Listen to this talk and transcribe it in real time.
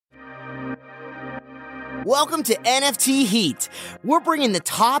Welcome to NFT Heat. We're bringing the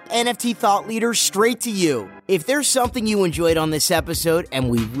top NFT thought leaders straight to you. If there's something you enjoyed on this episode, and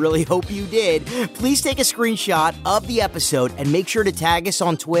we really hope you did, please take a screenshot of the episode and make sure to tag us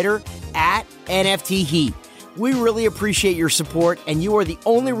on Twitter at NFT Heat. We really appreciate your support, and you are the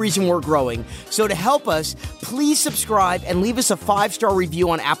only reason we're growing. So to help us, please subscribe and leave us a 5-star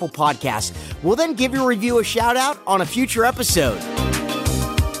review on Apple Podcasts. We'll then give your review a shout out on a future episode.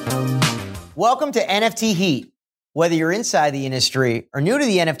 Welcome to NFT Heat. Whether you're inside the industry or new to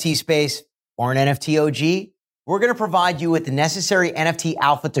the NFT space or an NFT OG, we're going to provide you with the necessary NFT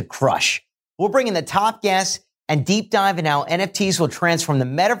alpha to crush. We'll bring in the top guests and deep dive in how NFTs will transform the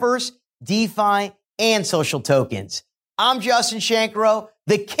metaverse, DeFi, and social tokens. I'm Justin Shankro,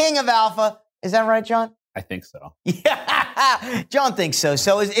 the king of alpha. Is that right, John? I think so. Yeah, John thinks so.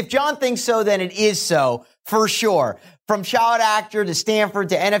 So if John thinks so, then it is so, for sure. From child actor to Stanford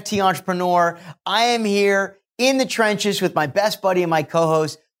to NFT entrepreneur, I am here in the trenches with my best buddy and my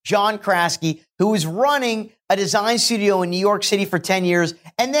co-host, John Kraske, who was running a design studio in New York City for 10 years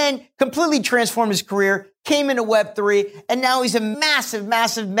and then completely transformed his career, came into Web3, and now he's a massive,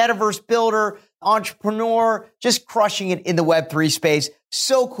 massive metaverse builder, entrepreneur, just crushing it in the Web3 space.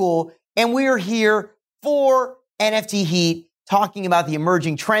 So cool. And we are here for NFT Heat, talking about the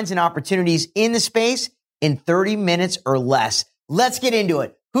emerging trends and opportunities in the space in 30 minutes or less. Let's get into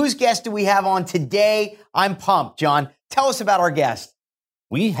it. Whose guest do we have on today? I'm pumped, John. Tell us about our guest.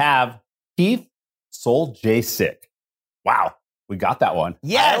 We have Keith Soljacich. Wow, we got that one.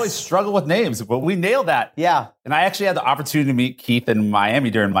 Yes. I always struggle with names, but we nailed that. Yeah. And I actually had the opportunity to meet Keith in Miami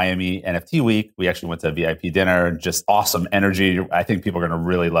during Miami NFT week. We actually went to a VIP dinner, just awesome energy. I think people are going to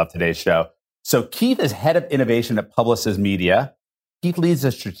really love today's show. So Keith is head of innovation at Publicis Media. Keith leads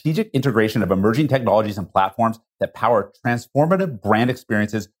the strategic integration of emerging technologies and platforms that power transformative brand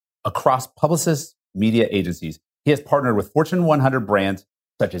experiences across Publicis Media agencies. He has partnered with Fortune 100 brands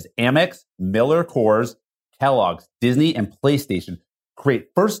such as AMEX, MillerCoors, Kellogg, Disney, and PlayStation to create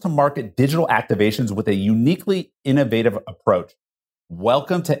first-to-market digital activations with a uniquely innovative approach.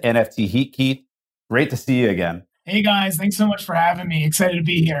 Welcome to NFT Heat, Keith. Great to see you again. Hey, guys. Thanks so much for having me. Excited to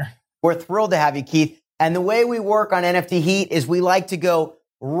be here. We're thrilled to have you, Keith. And the way we work on NFT Heat is we like to go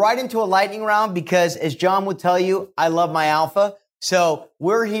right into a lightning round because, as John would tell you, I love my alpha. So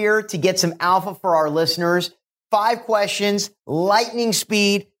we're here to get some alpha for our listeners. 5 questions, lightning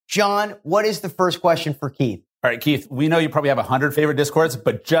speed. John, what is the first question for Keith? All right, Keith, we know you probably have 100 favorite Discords,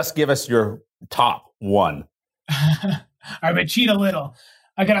 but just give us your top one. I'm going to cheat a little.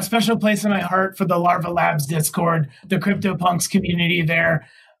 I got a special place in my heart for the Larva Labs Discord, the CryptoPunks community there.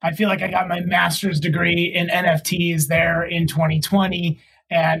 I feel like I got my master's degree in NFTs there in 2020,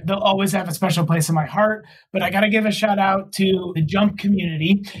 and they'll always have a special place in my heart. But I got to give a shout out to the Jump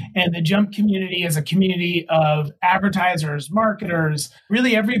community. And the Jump community is a community of advertisers, marketers,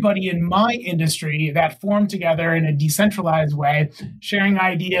 really everybody in my industry that form together in a decentralized way, sharing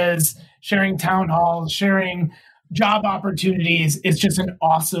ideas, sharing town halls, sharing job opportunities. It's just an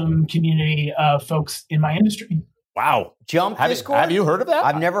awesome community of folks in my industry. Wow. Jump Discord? Have you heard of that?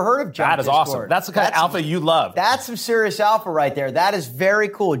 I've never heard of Jump That is Discord. awesome. That's the kind of alpha you love. That's some serious alpha right there. That is very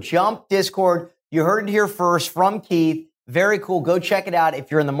cool. Jump Discord. You heard it here first from Keith. Very cool. Go check it out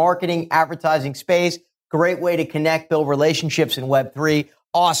if you're in the marketing, advertising space. Great way to connect, build relationships in Web3.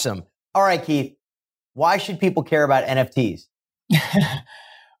 Awesome. All right, Keith. Why should people care about NFTs?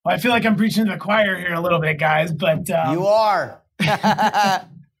 Well, I feel like I'm preaching to the choir here a little bit, guys, but... You are.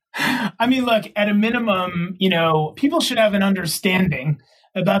 I mean, look, at a minimum, people should have an understanding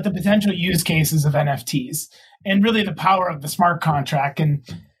about the potential use cases of NFTs and really the power of the smart contract. And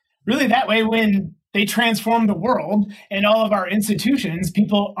really that way, when they transform the world and all of our institutions,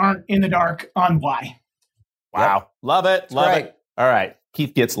 people aren't in the dark on why. Wow. Yep. Love it. Love right. it. All right.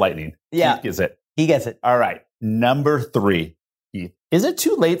 Keith gets lightning. Yeah. Keith gets it. He gets it. All right. Number 3, Keith. Is it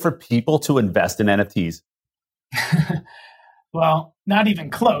too late for people to invest in NFTs? Well, not even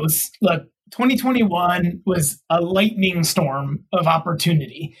close. Look, 2021 was a lightning storm of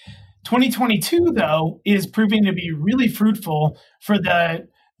opportunity. 2022, though, is proving to be really fruitful for the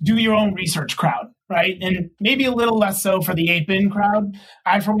do your own research crowd, right? And maybe a little less so for the ape-in crowd.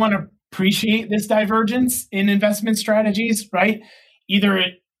 I, for one, appreciate this divergence in investment strategies, right?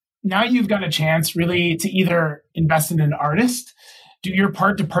 Now you've got a chance really to either invest in an artist, do your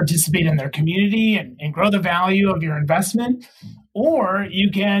part to participate in their community and grow the value of your investment, or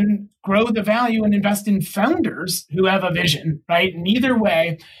you can grow the value and invest in founders who have a vision, right? And either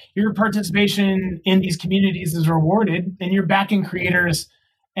way, your participation in these communities is rewarded and you're backing creators,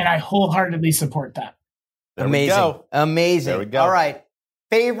 and I wholeheartedly support that. Amazing. Amazing. There we go. All right.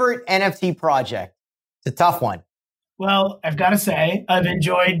 Favorite NFT project? It's a tough one. Well, I've got to say, I've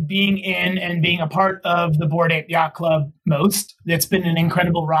enjoyed being in and being a part of the Bored Ape Yacht Club most. It's been an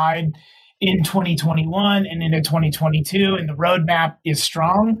incredible ride in 2021 and into 2022, and the roadmap is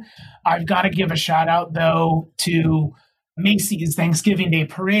strong. I've got to give a shout out, though, to Macy's Thanksgiving Day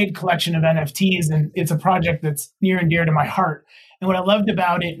Parade collection of NFTs, and it's a project that's near and dear to my heart. And what I loved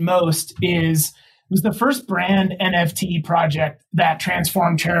about it most is it was the first brand NFT project that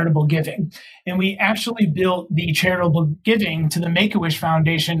transformed charitable giving. And we actually built the charitable giving to the Make-A-Wish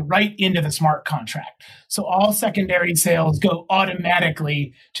Foundation right into the smart contract. So all secondary sales go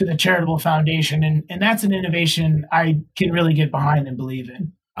automatically to the charitable foundation. And that's an innovation I can really get behind and believe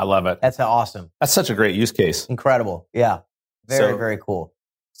in. I love it. That's awesome. That's such a great use case. Incredible. Yeah. Very cool.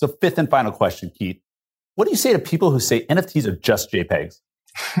 So fifth and final question, Keith. What do you say to people who say NFTs are just JPEGs?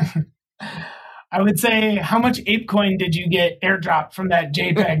 I would say, how much ApeCoin did you get airdropped from that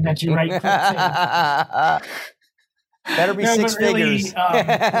JPEG that you right-clicked? Better be six figures.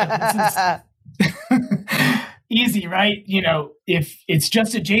 Easy, right? You know, if it's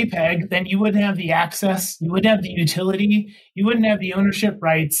just a JPEG, then you wouldn't have the access, you wouldn't have the utility, you wouldn't have the ownership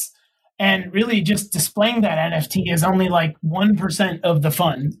rights. And really just displaying that NFT is only like 1% of the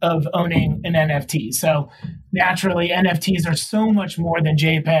fun of owning an NFT. So naturally, NFTs are so much more than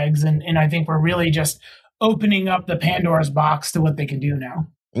JPEGs. And I think we're really just opening up the Pandora's box to what they can do now.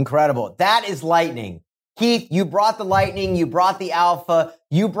 Incredible. That is lightning. Keith, you brought the lightning, you brought the alpha,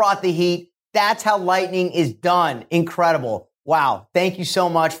 you brought the heat. That's how lightning is done. Incredible. Wow. Thank you so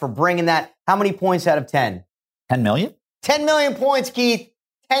much for bringing that. How many points out of 10? 10 million? 10 million points, Keith.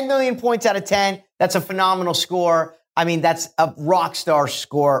 10 million points out of 10. That's a phenomenal score. I mean, that's a rock star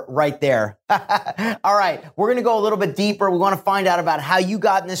score right there. All right. We're going to go a little bit deeper. We want to find out about how you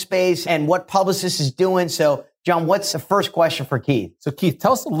got in this space and what Publicis is doing. So, John, what's the first question for Keith? So, Keith,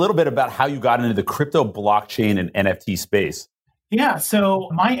 tell us a little bit about how you got into the crypto, blockchain, and NFT space. Yeah. So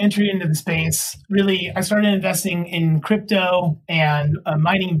my entry into the space, really, I started investing in crypto and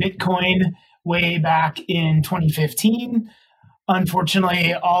mining Bitcoin way back in 2015.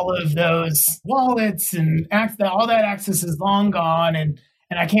 Unfortunately, all of those wallets and all that access is long gone. And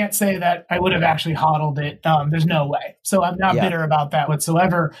I can't say that I would have actually hodled it. There's no way. So I'm not bitter about that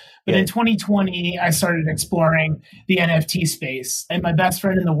whatsoever. But in 2020, I started exploring the NFT space. And my best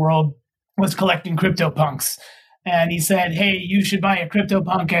friend in the world was collecting CryptoPunks. And he said, hey, you should buy a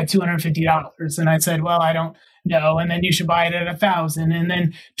CryptoPunk at $250. And I said, well, I don't know. And then you should buy it at $1,000 and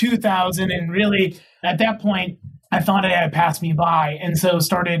then $2,000. And really, at that point, I thought it had passed me by. And so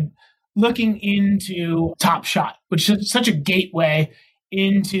started looking into Top Shot, which is such a gateway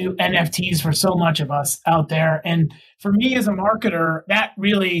into NFTs for so much of us out there. And for me as a marketer, that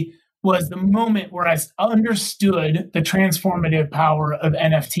really was the moment where I understood the transformative power of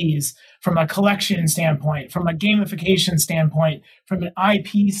NFTs from a collection standpoint, from a gamification standpoint, from an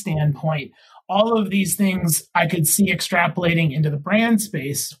IP standpoint. All of these things I could see extrapolating into the brand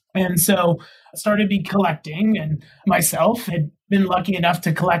space. And so I started collecting, and myself had been lucky enough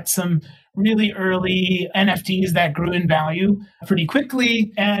to collect some really early NFTs that grew in value pretty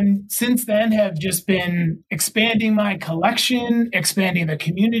quickly. And since then have just been expanding my collection, expanding the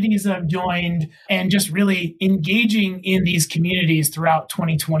communities I've joined, and just really engaging in these communities throughout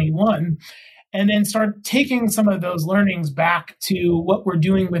 2021. And then start taking some of those learnings back to what we're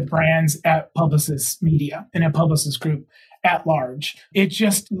doing with brands at Publicis Media and at Publicis Group at large. It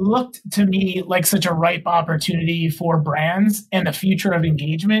just looked to me like such a ripe opportunity for brands and the future of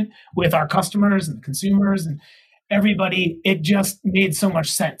engagement with our customers and consumers and everybody. It just made so much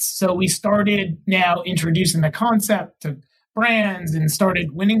sense. So we started now introducing the concept to brands and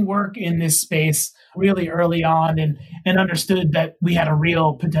started winning work in this space really early on and understood that we had a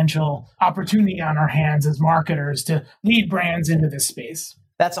real potential opportunity on our hands as marketers to lead brands into this space.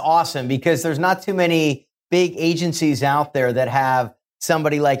 That's awesome, because there's not too many big agencies out there that have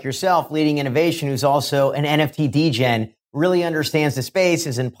somebody like yourself leading innovation who's also an NFT degen, really understands the space,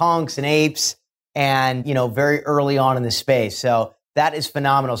 is in punks and apes, and very early on in the space. So that is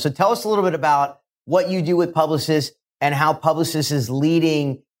phenomenal. So tell us a little bit about what you do with Publicis and how Publicis is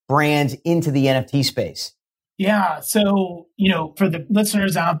leading brands into the NFT space. Yeah. So, for the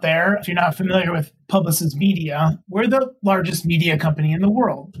listeners out there, if you're not familiar with Publicis Media, we're the largest media company in the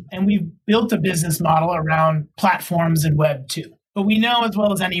world. And we've built a business model around platforms and Web 2. But we know as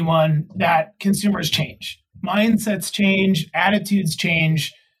well as anyone that consumers change. Mindsets change, attitudes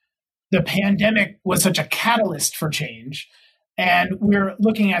change. The pandemic was such a catalyst for change. And we're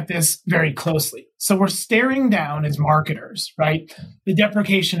looking at this very closely. So we're staring down as marketers, right? The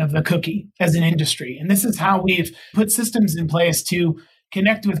deprecation of the cookie as an industry. And this is how we've put systems in place to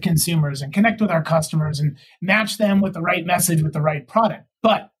connect with consumers and connect with our customers and match them with the right message, with the right product.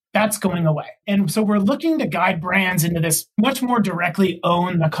 But that's going away. And so we're looking to guide brands into this much more directly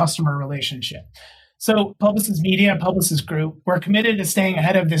own the customer relationship. So Publicis Media, Publicis Group, we're committed to staying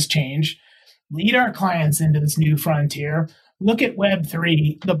ahead of this change, lead our clients into this new frontier, look at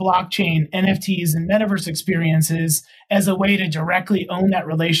Web3, the blockchain, NFTs, and metaverse experiences as a way to directly own that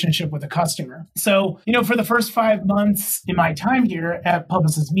relationship with the customer. So, for the first 5 months in my time here at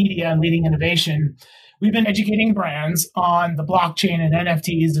Publicis Media and leading innovation, we've been educating brands on the blockchain and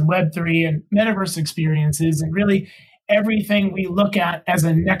NFTs and Web3 and metaverse experiences and really everything we look at as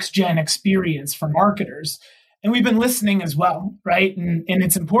a next-gen experience for marketers. And we've been listening as well, right? And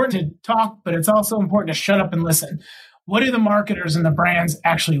it's important to talk, but it's also important to shut up and listen. What do the marketers and the brands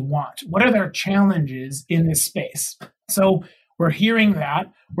actually want? What are their challenges in this space? So we're hearing that.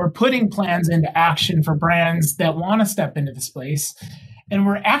 We're putting plans into action for brands that want to step into the space. And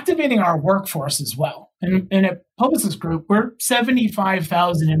we're activating our workforce as well. And at Publicis Group, we're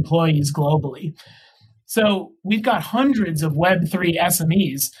 75,000 employees globally. So we've got hundreds of Web3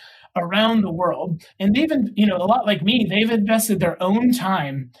 SMEs around the world. And they've been, a lot like me, they've invested their own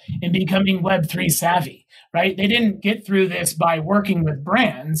time in becoming Web3 savvy, right? They didn't get through this by working with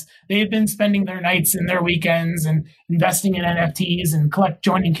brands. They've been spending their nights and their weekends and investing in NFTs and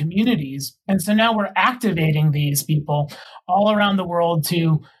joining communities. And so now we're activating these people all around the world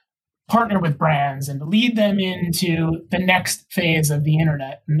to partner with brands and lead them into the next phase of the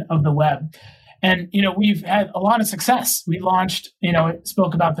internet and of the web. And, we've had a lot of success. We launched,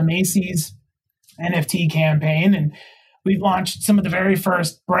 spoke about the Macy's NFT campaign, and we've launched some of the very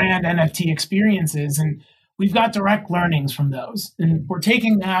first brand NFT experiences, and we've got direct learnings from those. And we're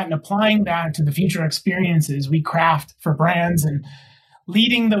taking that and applying that to the future experiences we craft for brands and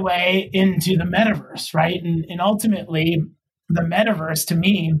leading the way into the metaverse, right? And ultimately, the metaverse, to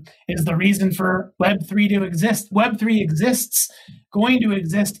me, is the reason for Web3 to exist. Web3 exists, going to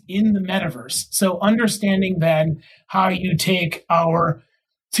exist in the metaverse. So understanding then how you take our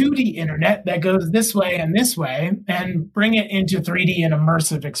 2D internet that goes this way and bring it into 3D and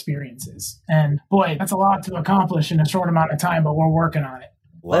immersive experiences. And boy, that's a lot to accomplish in a short amount of time, but we're working on it.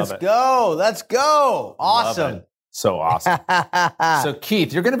 Let's go. Awesome. So awesome. So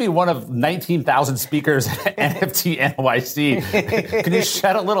Keith, you're going to be one of 19,000 speakers at NFT NYC. Can you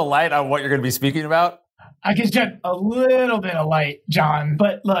shed a little light on what you're going to be speaking about? I can shed a little bit of light, John.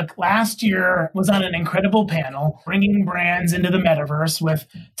 But look, last year was on an incredible panel, bringing brands into the metaverse with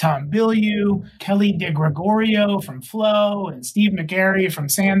Tom Bilyeu, Kelly DeGregorio from Flow, and Steve McGarry from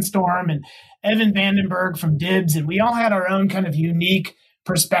Sandstorm, and Evan Vandenberg from Dibs. And we all had our own kind of unique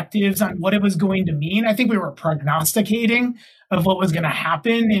perspectives on what it was going to mean. I think we were prognosticating of what was going to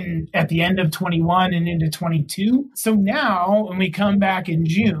happen at the end of 21 and into 22. So now when we come back in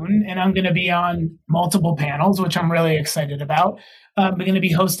June, and I'm going to be on multiple panels, which I'm really excited about, we're going to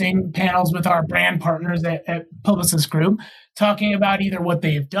be hosting panels with our brand partners at Publicis Group, talking about either what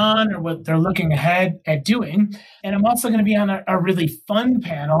they've done or what they're looking ahead at doing. And I'm also going to be on a really fun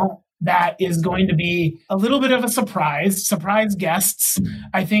panel that is going to be a little bit of a surprise guests.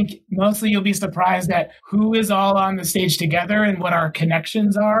 I think mostly you'll be surprised at who is all on the stage together and what our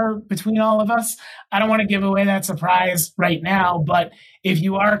connections are between all of us. I don't want to give away that surprise right now, but if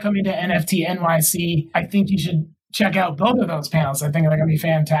you are coming to NFT NYC, I think you should check out both of those panels. I think they're going to be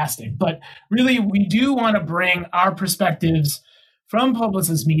fantastic. But really, we do want to bring our perspectives from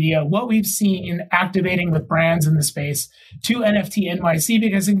Publicis Media, what we've seen activating with brands in the space, to NFT NYC,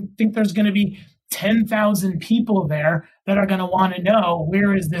 because I think there's going to be 10,000 people there that are going to want to know,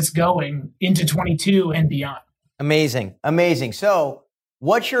 where is this going into 22 and beyond. Amazing. So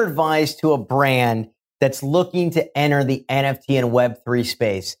what's your advice to a brand that's looking to enter the NFT and Web3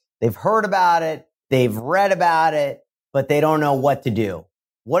 space? They've heard about it, they've read about it, but they don't know what to do.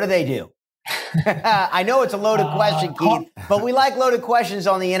 What do they do? I know it's a loaded question, Keith, but we like loaded questions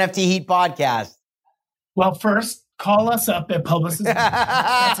on the NFT Heat podcast. Well, first, call us up at Publicis.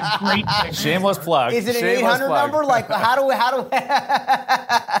 That's a great thing. Shameless plug. Is it an 800 number? Like, how do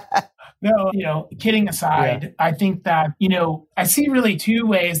No, kidding aside, I think that, I see really two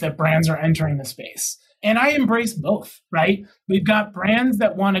ways that brands are entering the space. And I embrace both, right? We've got brands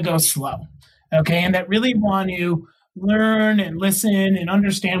that want to go slow, okay, and that really want to learn and listen and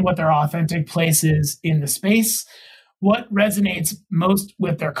understand what their authentic place is in the space, what resonates most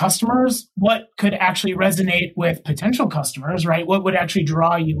with their customers, what could actually resonate with potential customers, right? What would actually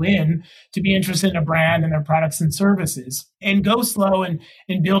draw you in to be interested in a brand and their products and services, and go slow and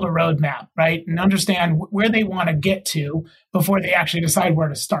build a roadmap, right? And understand where they want to get to before they actually decide where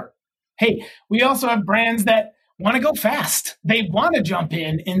to start. Hey, we also have brands that want to go fast. They want to jump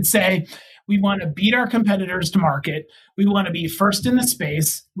in and say, we want to beat our competitors to market. We want to be first in the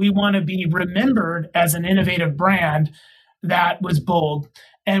space. We want to be remembered as an innovative brand that was bold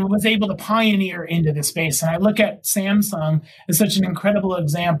and was able to pioneer into the space. And I look at Samsung as such an incredible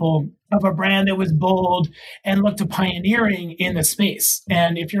example of a brand that was bold and looked to pioneering in the space.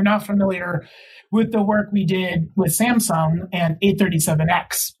 And if you're not familiar with the work we did with Samsung and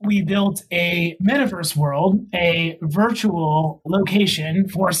 837X, we built a metaverse world, a virtual location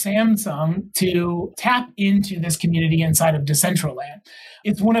for Samsung to tap into this community inside of Decentraland.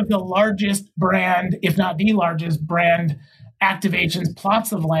 It's one of the largest brand, if not the largest brand activations,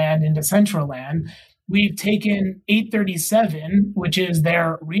 plots of land in Decentraland. We've taken 837, which is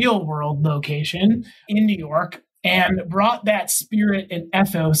their real world location in New York, and brought that spirit and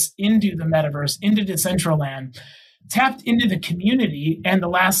ethos into the metaverse, into Decentraland, tapped into the community and the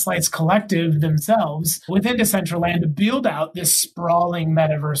Last Slice Collective themselves within Decentraland to build out this sprawling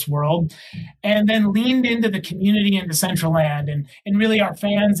metaverse world, and then leaned into the community in Decentraland and really our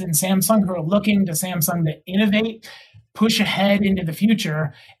fans in Samsung who are looking to Samsung to innovate, push ahead into the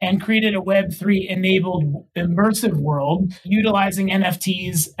future, and created a Web3 enabled immersive world utilizing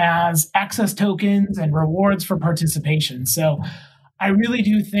NFTs as access tokens and rewards for participation. So I really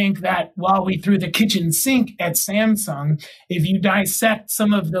do think that while we threw the kitchen sink at Samsung, if you dissect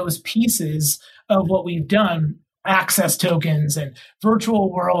some of those pieces of what we've done, access tokens and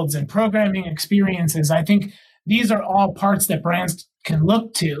virtual worlds and programming experiences, I think these are all parts that brands can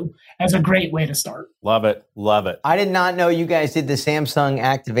look to as a great way to start. Love it. Love it. I did not know you guys did the Samsung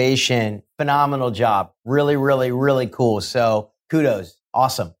activation. Phenomenal job. Really, really, really cool. So kudos.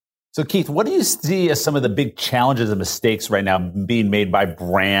 Awesome. So Keith, what do you see as some of the big challenges and mistakes right now being made by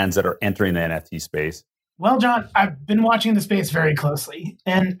brands that are entering the NFT space? Well, John, I've been watching the space very closely.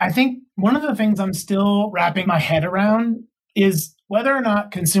 And I think one of the things I'm still wrapping my head around is whether or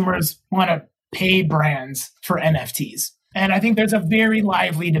not consumers want to pay brands for NFTs. And I think there's a very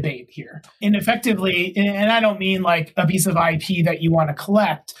lively debate here. And effectively, and I don't mean like a piece of IP that you want to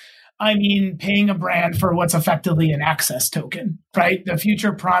collect, I mean paying a brand for what's effectively an access token, right? The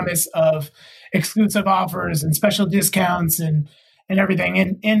future promise of exclusive offers and special discounts and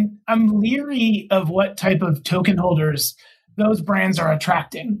everything. And I'm leery of what type of token holders those brands are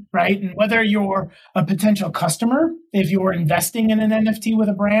attracting, right? And whether you're a potential customer, if you're investing in an NFT with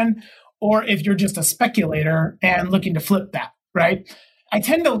a brand, or if you're just a speculator and looking to flip that, right? I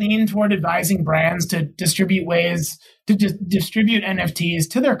tend to lean toward advising brands to distribute distribute NFTs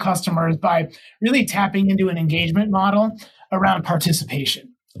to their customers by really tapping into an engagement model around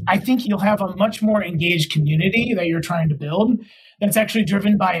participation. I think you'll have a much more engaged community that you're trying to build that's actually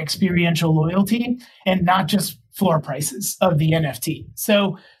driven by experiential loyalty and not just floor prices of the NFT.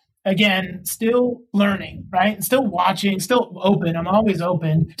 So again, still learning, right? Still watching, still open. I'm always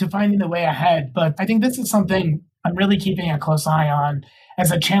open to finding the way ahead. But I think this is something I'm really keeping a close eye on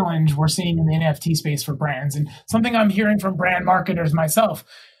as a challenge we're seeing in the NFT space for brands, and something I'm hearing from brand marketers myself.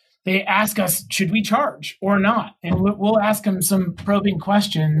 They ask us, should we charge or not? And we'll ask them some probing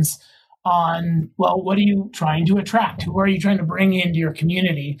questions on, well, what are you trying to attract? Who are you trying to bring into your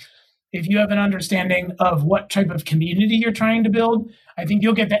community? If you have an understanding of what type of community you're trying to build, I think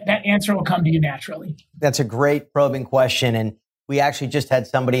you'll get that answer will come to you naturally. That's a great probing question. And we actually just had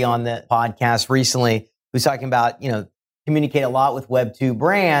somebody on the podcast recently who's talking about, communicate a lot with Web2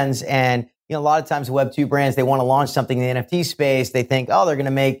 brands. And, a lot of times Web2 brands, they want to launch something in the NFT space. They think, oh, they're going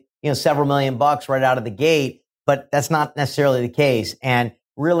to make, several $million right out of the gate. But that's not necessarily the case. And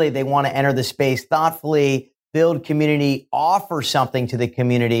really, they want to enter the space thoughtfully, build community, offer something to the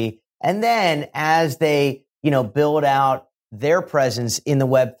community. And then as they, build out their presence in the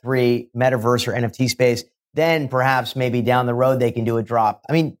Web3 metaverse or NFT space, then perhaps maybe down the road, they can do a drop.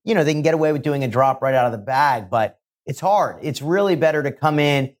 I mean, they can get away with doing a drop right out of the bag, but it's hard. It's really better to come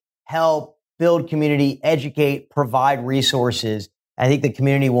in, help, build community, educate, provide resources. I think the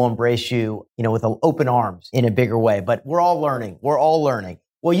community will embrace you, with open arms in a bigger way, but we're all learning. We're all learning.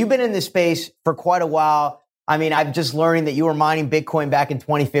 Well, you've been in this space for quite a while. I mean, I'm just learning that you were mining Bitcoin back in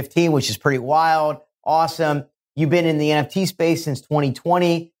 2015, which is pretty wild. Awesome. You've been in the NFT space since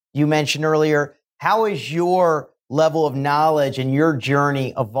 2020. You mentioned earlier. How has your level of knowledge and your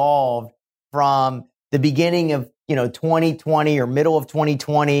journey evolved from the beginning of, 2020 or middle of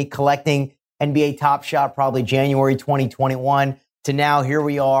 2020, collecting NBA Top Shot, probably January 2021, to now here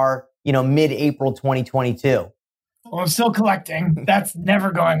we are, mid-April 2022? Well, I'm still collecting. That's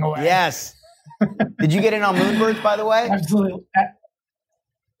never going away. Yes. Did you get in on Moonbirds, by the way? Absolutely.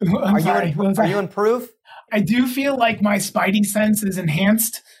 Are you in proof? I do feel like my spidey sense is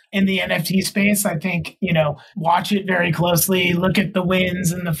enhanced in the NFT space. I think, watch it very closely, look at the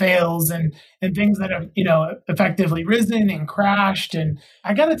wins and the fails and things that have, effectively risen and crashed. And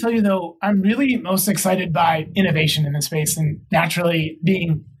I got to tell you, though, I'm really most excited by innovation in the space, and naturally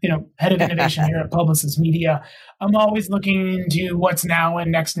being, head of innovation here at Publicis Media, I'm always looking into what's now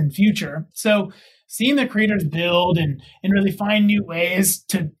and next and future. So seeing the creators build and really find new ways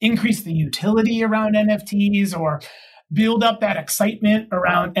to increase the utility around NFTs or build up that excitement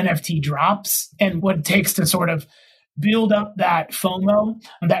around NFT drops and what it takes to sort of build up that FOMO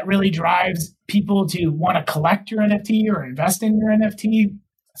that really drives people to want to collect your NFT or invest in your NFT.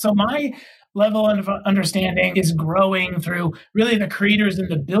 So my level of understanding is growing through really the creators and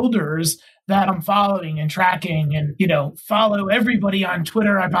the builders that I'm following and tracking, and, follow everybody on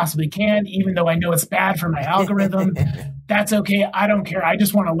Twitter I possibly can, even though I know it's bad for my algorithm. That's okay. I don't care. I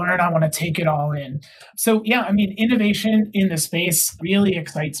just want to learn. I want to take it all in. So yeah, innovation in the space really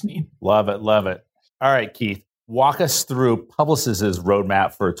excites me. Love it. Love it. All right, Keith, walk us through Publicis'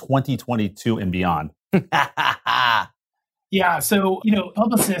 roadmap for 2022 and beyond. Yeah. So,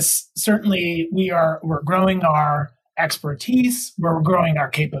 Publicis, certainly we're growing our expertise. We're growing our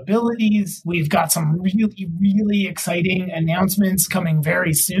capabilities. We've got some really, really exciting announcements coming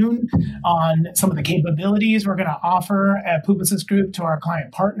very soon on some of the capabilities we're going to offer at Publicis Group to our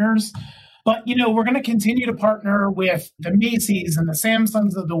client partners. But, we're going to continue to partner with the Macy's and the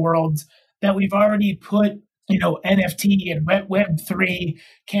Samsungs of the world that we've already put, NFT and Web3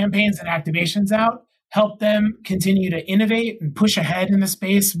 campaigns and activations out. Help them continue to innovate and push ahead in the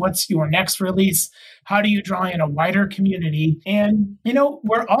space. What's your next release? How do you draw in a wider community? And,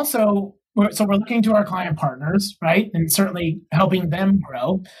 we're looking to our client partners, right? And certainly helping them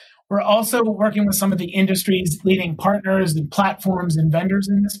grow. We're also working with some of the industry's leading partners and platforms and vendors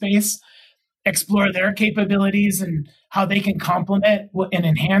in the space, explore their capabilities and how they can complement and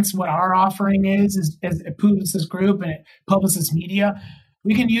enhance what our offering is as a Publicis Group and at Publicis Media.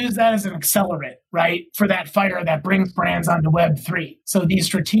 We can use that as an accelerant, right, for that fire that brings brands onto Web3. So these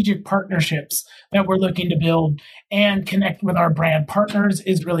strategic partnerships that we're looking to build and connect with our brand partners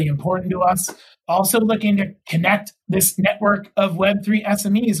is really important to us. Also looking to connect this network of Web3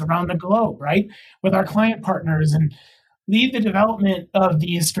 SMEs around the globe, right, with our client partners and lead the development of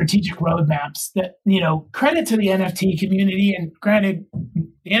these strategic roadmaps that, credit to the NFT community. And granted,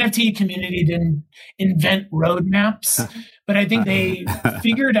 the NFT community didn't invent roadmaps, but I think they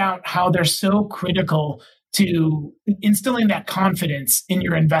figured out how they're so critical to instilling that confidence in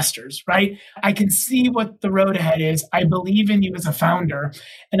your investors, right? I can see what the road ahead is. I believe in you as a founder,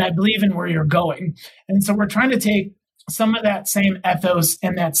 and I believe in where you're going. And so we're trying to take some of that same ethos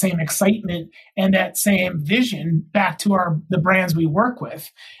and that same excitement and that same vision back to the brands we work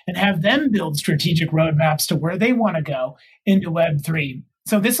with and have them build strategic roadmaps to where they want to go into Web3.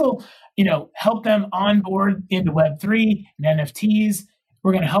 So this will, help them onboard into Web3 and NFTs.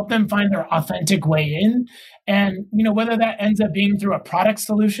 We're going to help them find their authentic way in. And, whether that ends up being through a product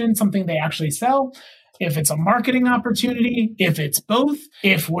solution, something they actually sell, if it's a marketing opportunity, if it's both,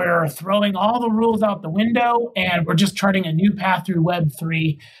 if we're throwing all the rules out the window and we're just charting a new path through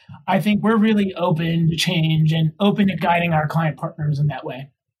Web3, I think we're really open to change and open to guiding our client partners in that way.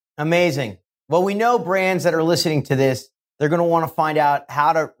 Amazing. Well, we know brands that are listening to this, they're going to want to find out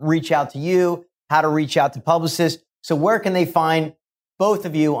how to reach out to you, how to reach out to Publicis. So where can they find both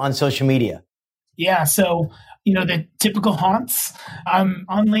of you on social media? Yeah, so the typical haunts. I'm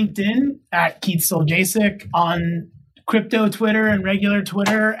on LinkedIn at Keith Soljacich, on crypto Twitter and regular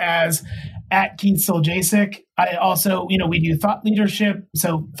Twitter as at Keith Soljacich. I also, we do thought leadership,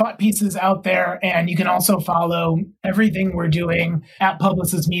 so thought pieces out there. And you can also follow everything we're doing at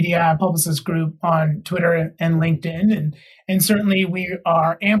Publicis Media, Publicis Group on Twitter and LinkedIn. And certainly we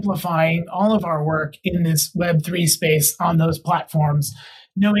are amplifying all of our work in this Web3 space on those platforms,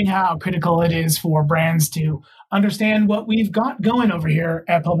 knowing how critical it is for brands to understand what we've got going over here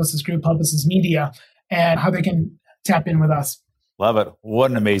at Publicis Group, Publicis Media, and how they can tap in with us. Love it.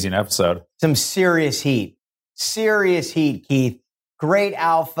 What an amazing episode. Some serious heat, Keith. Great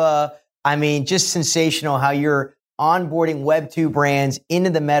alpha. Just sensational how you're onboarding Web2 brands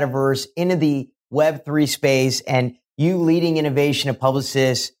into the metaverse, into the Web3 space, and you leading innovation at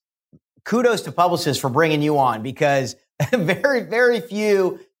Publicis. Kudos to Publicis for bringing you on, because very, very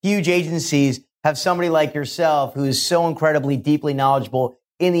few huge agencies have somebody like yourself who is so incredibly deeply knowledgeable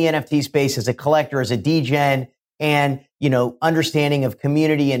in the NFT space as a collector, as a DGen, and, understanding of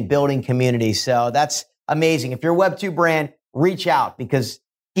community and building community. So that's amazing. If you're a Web2 brand, reach out, because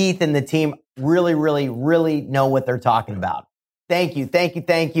Keith and the team really, really, really know what they're talking about. Thank you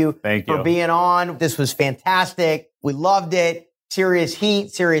for being on. This was fantastic. We loved it. Serious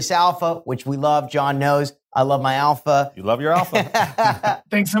Heat, Serious Alpha, which we love. John knows I love my alpha. You love your alpha.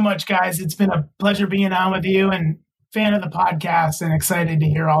 Thanks so much, guys. It's been a pleasure being on with you, and fan of the podcast, and excited to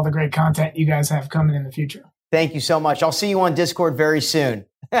hear all the great content you guys have coming in the future. Thank you so much. I'll see you on Discord very soon.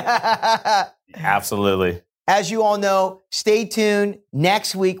 Absolutely. As you all know, stay tuned.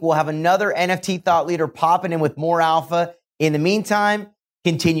 Next week, we'll have another NFT thought leader popping in with more alpha. In the meantime,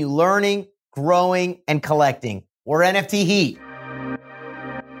 continue learning, growing, and collecting. We're NFT Heat.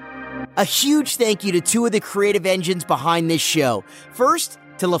 A huge thank you to two of the creative engines behind this show. First,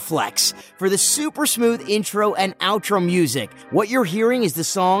 to LaFlex for the super smooth intro and outro music. What you're hearing is the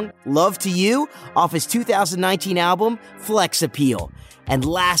song Love to You off his 2019 album, Flex Appeal. And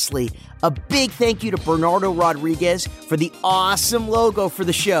lastly, a big thank you to Bernardo Rodriguez for the awesome logo for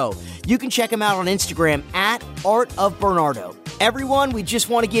the show. You can check him out on Instagram at Art of Bernardo. Everyone, we just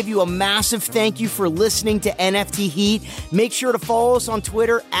want to give you a massive thank you for listening to NFT Heat. Make sure to follow us on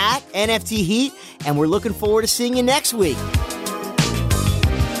Twitter at NFT Heat, and we're looking forward to seeing you next week.